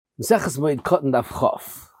Moed Katan daf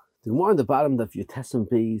chof. The Gemara on the bottom of your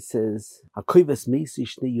Testament says, "Hakoivas meisi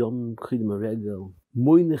shnei yom k'idem regel,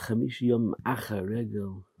 moine chamish yom acha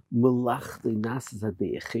regel, melachta nasas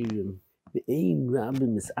hadei echerim, ve'ein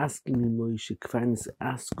rabbim is asking imoy shekvar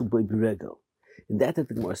nita'asku by bregel." And that the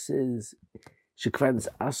Gemara says, "Shekvar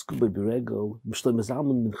nita'asku by bregel." Shlomo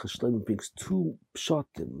Zalman min Shlomo brings two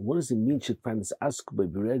pshatim. What does it mean? Shekvar nita'asku by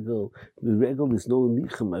bregel. Bregel is no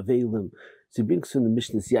nichem avelim. So he brings from the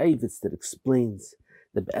Mishnah's Yavitz that explains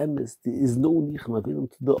that be'emes there is no nichem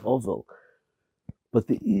avelim to the oval, but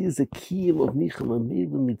there is a kiyum of nichem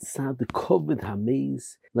avelim mitzad the covered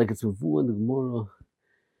hameiz, like it's revu in the Gemara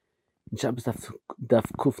in Shabbos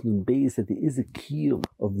daf kuf nun beis, that there is a kiyum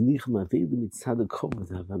of nichem avelim mitzad the covered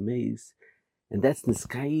hameiz, and that's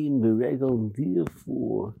niskayim beregel, and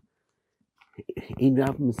therefore ein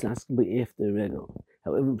rabbim is asking by after regel.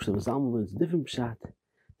 However, Shlomo Zalman learns a different pshat,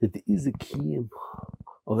 that there is a kiyum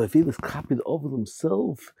of Avilas copied over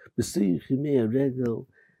themselves, b'seich yimei regel,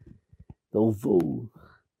 although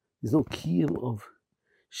there's no kiyum of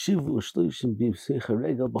shivu or shloshim b'seich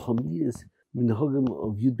regel, b'chamiyas minhagim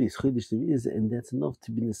of yud beis chodesh there is, and that's enough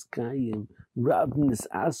to be niskayim rabbin is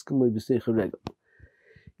asking by b'seich regel.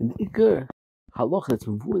 In the ikar halach that's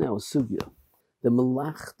mavur in our sugya, the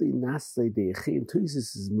malach de nasai de echem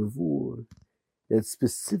toises is mavur. That's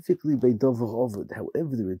specifically by Dover Ovid.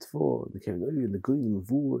 However, the Ritva, the Karanori, and the Goyim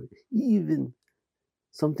Mavur, even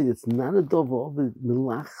something that's not a Dover Ovid,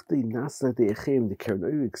 Melachte Nasa de Echem, the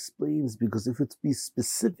Karanori explains, because if it be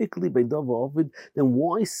specifically by Dover Ovid, then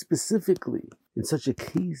why specifically? In such a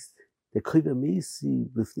case, the Koiva Mesi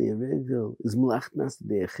with the Regel is Melach Nasa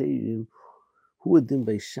de Echem, who are then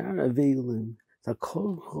by Shar Avelim,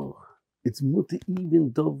 it's mutter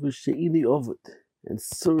even Dover She'ini Ovid. And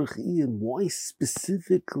Surach Ian, why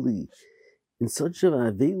specifically in such an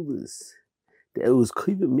Avelis that it was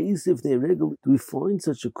quite amazing if they regular do we find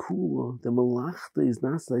such a cooler the Malachta is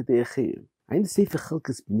not like the Echem? I didn't say for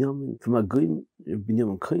Chelkas Binyamin from a Goin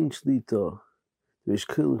Binyamin Koin Shlita, the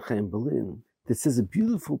Rishkil Chaim Berlin, that says a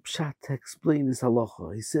beautiful pshat to explain this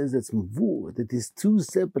halacha. He says that's Mavur, that there's two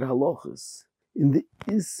separate halachas in the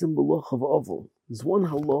Isim Malach of Oval. There's one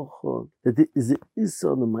halacha that there is an Issa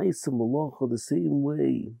on the Maisa Malacha the same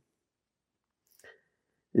way.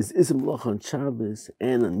 There's Issa Malacha on Shabbos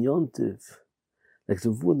and on Yontif. Like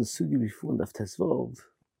the Vu and the Sugi before in Daf Tesvav.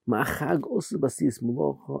 Ma'achag also Basiyas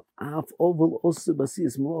Malacha, Af Oval also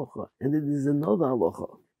Basiyas Malacha. And then there's another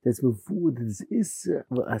halacha that's Mavu, that is Issa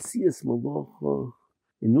Asiyas Malacha,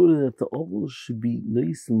 in order that the oval should be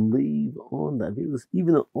nice and leave on the Avelis,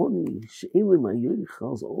 even the Oni, She'ele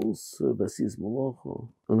Mayoichal, also Basiyas Malacha.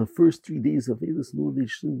 On the first 3 days of Avelis, no, they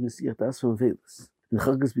shouldn't Messiah Das from Avelis. And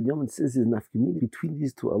Chagas Binyamin says there's nafkamina between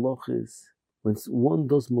these two halachas. When one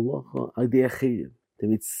does Malacha, Adei Acherim, the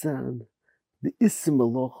Mitzad, the Isim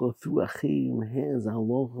Malacha through Acherim has a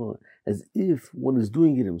halacha as if one is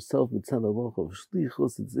doing it himself, Mitzad halacha of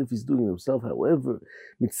Shlichus, as if he's doing it himself. However,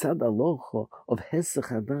 Mitzad halacha of Hesach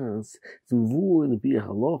Hadas, it's Mvur in the Bia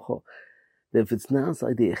halacha, that if it's not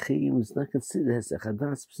like the Acherim, it's not considered Hesach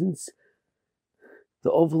Hadas, since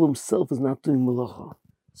the Oval himself is not doing Malacha.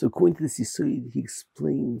 So according to this Yisod, he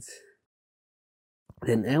explains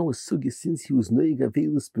that now a Sugya, since he was Noig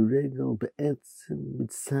Avelis Beregel, Be'etzim,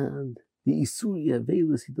 Mitzad, the Isuri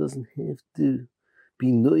Avelis, he doesn't have to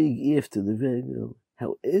be Noig after the Regel.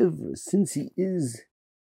 However, since he is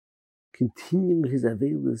continuing his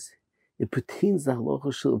Avelis, it pertains to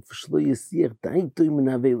halacha shel Shlo Yasir Daitoim in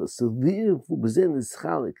Avelis. So therefore, Bezen is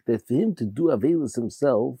Chalik, that for him to do Avelis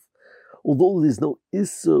himself, although there's no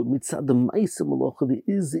Issa mitzad the Maisa Malacha, there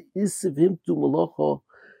is the Issa for him to do Malacha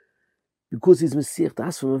because he's Mesiach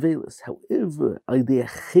Das from Avelis. However, Adei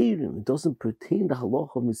Acherim, it doesn't pertain to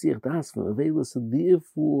halacha of Mesiach Das from Avelis, so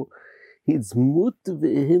therefore it's mutter for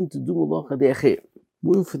him to do Malacha Adei Acherim.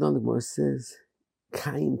 More for the Gemara says,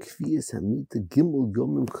 Kain Kviyas Hamita Gimel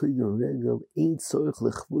Yomim Koydem Regel Ain't Tzorich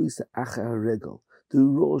Lechvoisa Achar Regel. The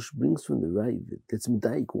Rosh brings from the Ravid. That's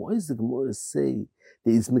Medaik. Why does the Gemara say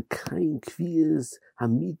there is Mekain Kviyas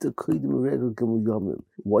Hamita Koydem Regel Gimel Yomim?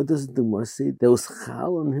 Why doesn't the Gemara say there was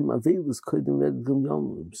Chal on him Avelis Koydem Regel Gimel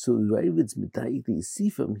Yomim? So the Ravid's Medaik. They see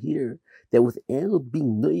from here that without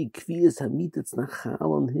being Noig Kviyas Hamita, it's not Chal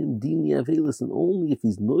on him Dini Avelis, and only if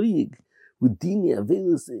he's Noig with Dini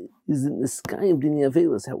Avelis is in the sky of Dini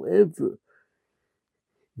Avelis. However,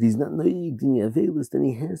 if he's not Noig Dini Avelis, then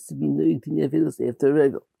he has to be Noig Dini Avelis after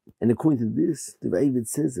Regel. And according to this, the Ravid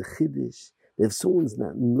says a Chiddush that if someone's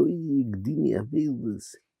not Noig Dini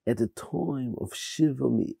Avelis at the time of Shiva,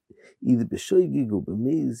 either b'shoigig or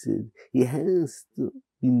b'mezid, he has to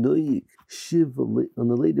be noyig Shiva on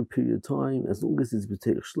a later period of time, as long as it's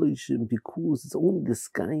b'teich shloishim, because it's only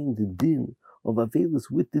disguising the din of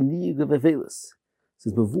Avelis with the niyig of Avelis. It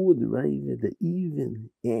says before the Raiva that even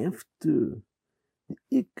after the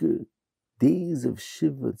Iker days of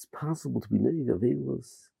Shiva, it's possible to be niyig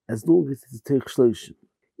Avelis as long as it's teich shloishim.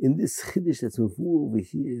 In this chiddush that's mavur over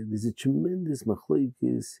here, there's a tremendous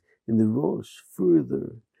machlokes in the Rosh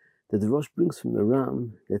further that the Rosh brings from the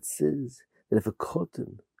Ram that says that if a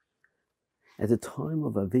Katan at the time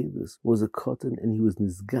of Avelis was a Katan and he was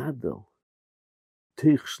nizgadel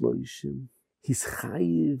teich shloishim, he's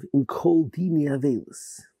chayiv in kol dini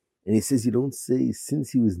Avelis. And he says you don't say since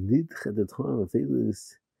he was nidch at the time of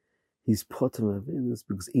Avelis he's potem Avelis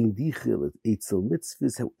because ein dichel at eitzel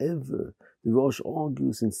mitzvahs. However, the Rosh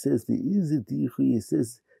argues and says there is a dichel. He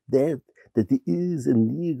says that there is a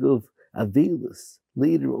niyig of Avelis.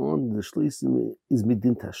 Later on, the shloisim is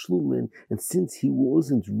midin tashlumin, and since he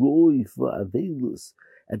wasn't roi for Avelis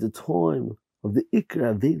at the time of the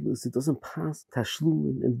ikra Avelis, it doesn't pass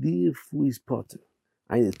tashlumin, and therefore he's potter.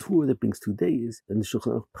 And the Torah that brings 2 days, and the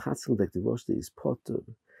Shulchan Aruch passing like the Rosh Day is potter.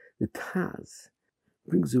 The Taz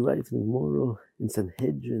brings a right from the Gemara in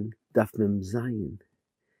Sanhedrin, Daf Mem Zayin,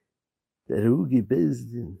 that Harugi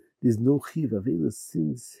Bezdin, there's no Chiv Avelis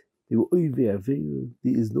since they were Oive Avelis,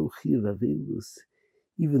 there is no Chiv Avelis,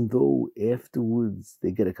 even though afterwards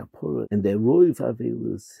they get a Kapora and they're Roiv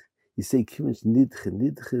Avelis. You say Kimich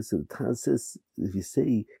Nidche, so the Taz says, if you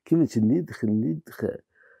say Kimich Nidche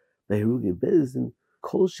by Harugi Bezdin,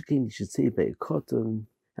 Kol Shekin, you should say by a Katan.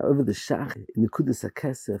 However, the Shach in the Kudus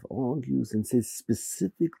HaKesef argues and says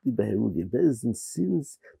specifically by Harugi Bezdin,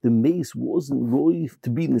 since the mace wasn't roif to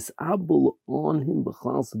be nisabel on him,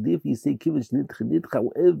 so therefore you say Kivich Nidche.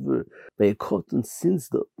 However, by a Katan, since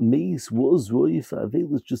the mace was roif,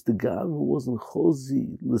 Avelis, just the guy who wasn't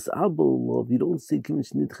chozi, nisabel of, you don't say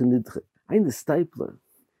Kivich Nidche. I'm the Stipler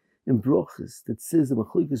in Brochus that says the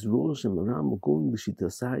Machlokes Rosh and Maram are going to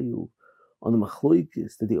Shitasayu on the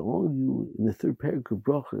Machloikis that they argue in the third paragraph of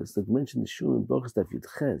Brachas, like mentioned in Shur and Brachas Daf Yud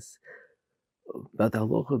Ches, about the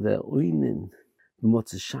halacha that oinin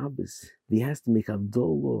b'motzei Shabbos, he has to make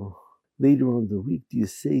Havdalah later on in the week. Do you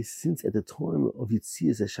say since at the time of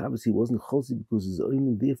Yitzias Shabbos he wasn't chosi because he's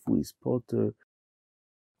oinin, therefore he's potter?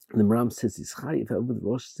 And the Maram says he's chayiv. However, the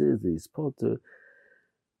Rosh says that he's potter.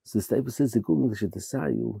 So the Stipler says they're going to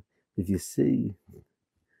Shetasayu. If you say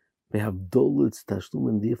they have dollars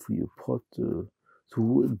tashlumin, therefore you potter. So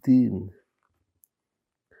what din?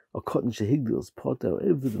 A cotton shehigdil's potter.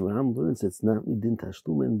 However, the Ram learns it's not midin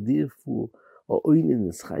tashlumin, therefore a oinin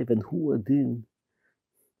is chayv, and who a din?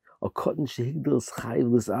 A cotton shehigdil's chayv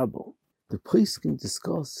l'sabel. The place can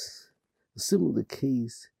discuss a similar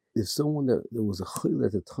case. If someone that there was a chayl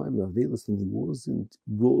at the time of Avelis and he wasn't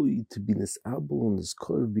roy to be nisabel on his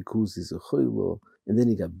curve because he's a chayla, and then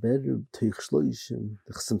he got better, teich shloishim.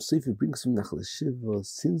 The Chassam Sofer brings from Nachal Shiva,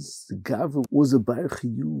 since the Gavra was a bar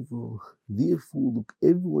chiyuva, therefore, look,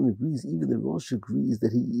 everyone agrees, even the Rosh agrees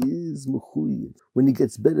that he is mechuyev when he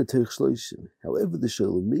gets better, teich shloishim. However, the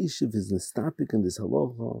Shalom Meshiv is nestapik in this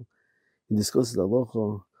halacha. He discusses the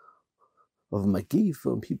halacha of Magifa,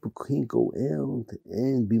 and people can't go out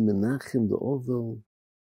and be menachem the ovel.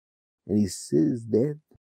 And he says that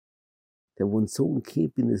when someone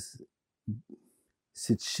can't be in this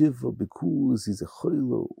sit shiva because he's a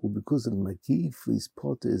choilo, or because of Magifa, his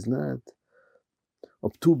potter is not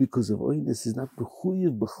up to because of oinus, is not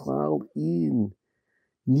mechuyev b'chlal in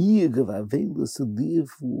niyag of avela, so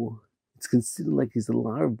therefore it's considered like he's a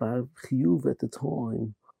larva chiyuv at the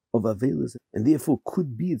time of Avelis, and therefore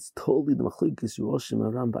could be it's totally the Machlokes Roshim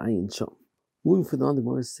around Ba'ayin Sham. Moving further on, the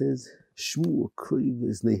Gemara says Shmu'a Kroiva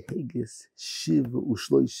is Neheges Shiva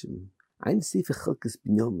Ushloishim. Ein Sefer Chalkes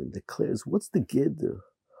Binyamin declares what's the gather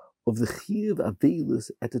of the Chiv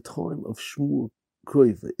Avelis at the time of Shmu'a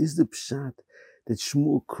Kroiva. Is the pshat that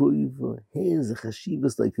Shmu'a Kroiva has a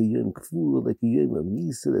chashivas like a Yom Kfura, like a Yom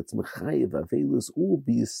Amisa that's Mechayev Avelis, or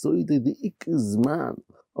be a soida the Ikazman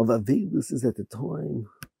of Avelis is at the time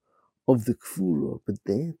of the Kfura, but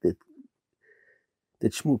that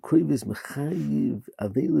Shmu'a Kroiva is Mechayiv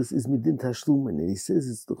Avelis is Midin Tashlumin, and he says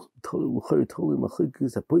it's the Torah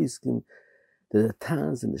Machlokes HaPoskim that the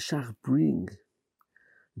Taz and the Shach bring.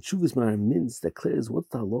 And Shuvas Maramins declares what's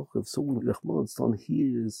the halacha if someone Rachman son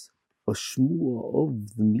hears a shmua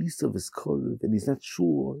of the misa of his korev, and he's not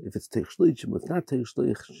sure if it's teich shloishim or it's not teich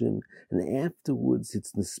shloishim, and afterwards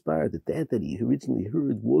it's inspired that he originally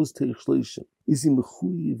heard was teich shloishim. Is he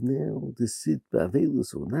mechuyev now to sit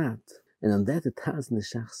ba'avelus or not? And on that the Taz and the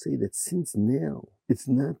Shach say that since now It's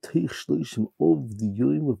not Tshloshim of the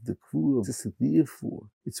Yom of the Kvura. Therefore,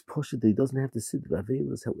 it's Pasha that he doesn't have to sit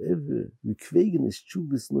Vavelas. However, Rikvegan is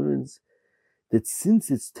Chubis learns that since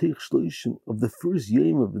it's Tshloshim of the first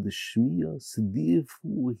Yom of the Shmiya, so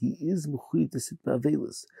therefore he is Mechuyev to sit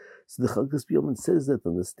Vavelas. So the Chalkas B'Yaman says that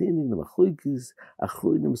understanding the Machlokes,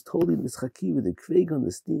 Achronim is totally Mischakiva. The Kveg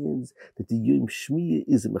understands that the Yom Shmiya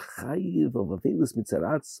is a Mechayev of Vavelas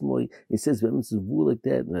Mitzaratzmoi. He says when it's a war like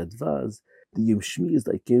that in Advaz, the Yom Shmiya is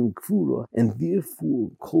like Yom Kvura, and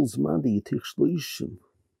therefore calls man the Tshloshim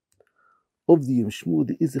of the Yom Shmuel,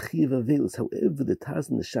 there is a Chiyav Avelis. However, the Taz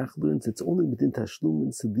and the Shach learns it's only within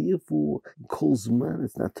Tashlumin, so therefore, calls man,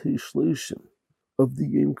 it's not Tshloshim. Of the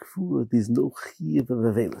Yom Kvura, there's no Chiyav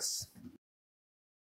Avelis.